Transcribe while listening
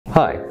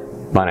Hi,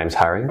 my name's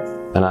Harry,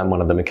 and I'm one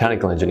of the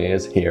mechanical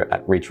engineers here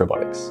at Reach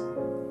Robotics.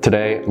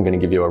 Today, I'm going to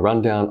give you a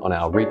rundown on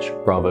our Reach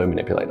Bravo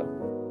Manipulator.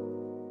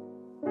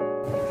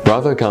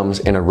 Bravo comes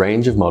in a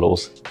range of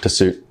models to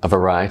suit a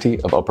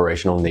variety of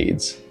operational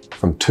needs,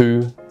 from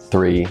 2,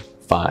 3,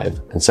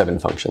 5, and 7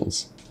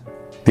 functions.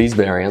 These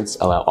variants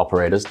allow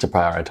operators to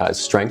prioritize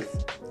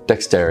strength,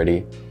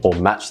 dexterity, or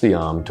match the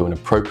arm to an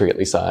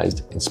appropriately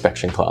sized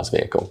inspection class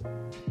vehicle.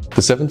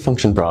 The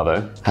 7-function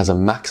Bravo has a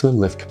maximum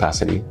lift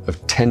capacity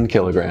of 10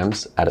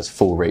 kilograms at its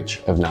full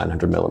reach of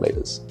 900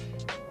 millimeters.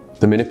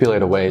 The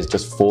manipulator weighs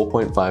just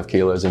 4.5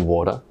 kilos in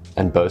water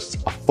and boasts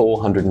a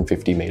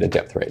 450 meter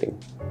depth rating.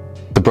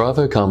 The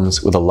Bravo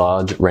comes with a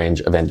large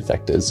range of end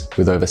effectors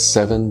with over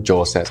 7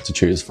 jaw sets to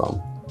choose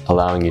from,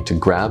 allowing you to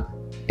grab,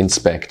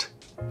 inspect,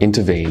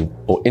 intervene,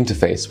 or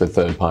interface with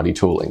third-party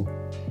tooling.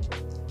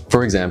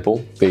 For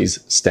example,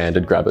 these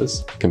standard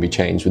grabbers can be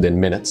changed within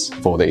minutes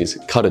for these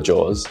cutter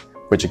jaws,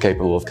 which are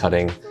capable of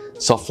cutting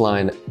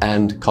softline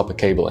and copper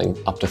cabling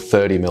up to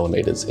 30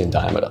 millimeters in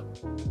diameter.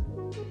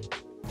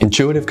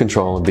 Intuitive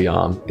control of the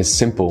arm is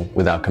simple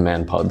with our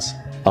command pods,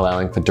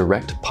 allowing for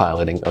direct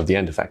piloting of the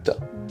end effector.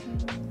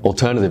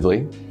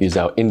 Alternatively, use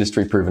our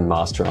industry-proven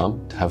master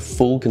arm to have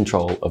full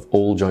control of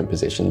all joint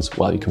positions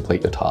while you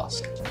complete your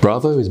task.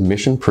 Bravo is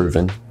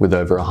mission-proven with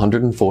over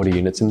 140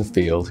 units in the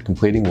field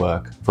completing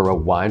work for a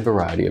wide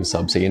variety of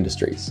subsea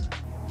industries.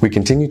 We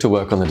continue to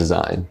work on the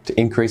design to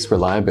increase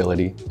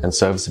reliability and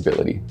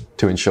serviceability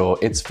to ensure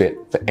it's fit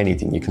for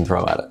anything you can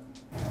throw at it.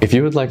 If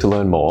you would like to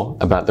learn more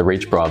about the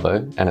Reach Bravo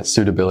and its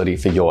suitability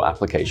for your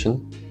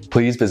application,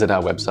 please visit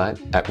our website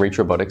at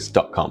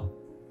reachrobotics.com.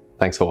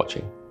 Thanks for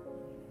watching.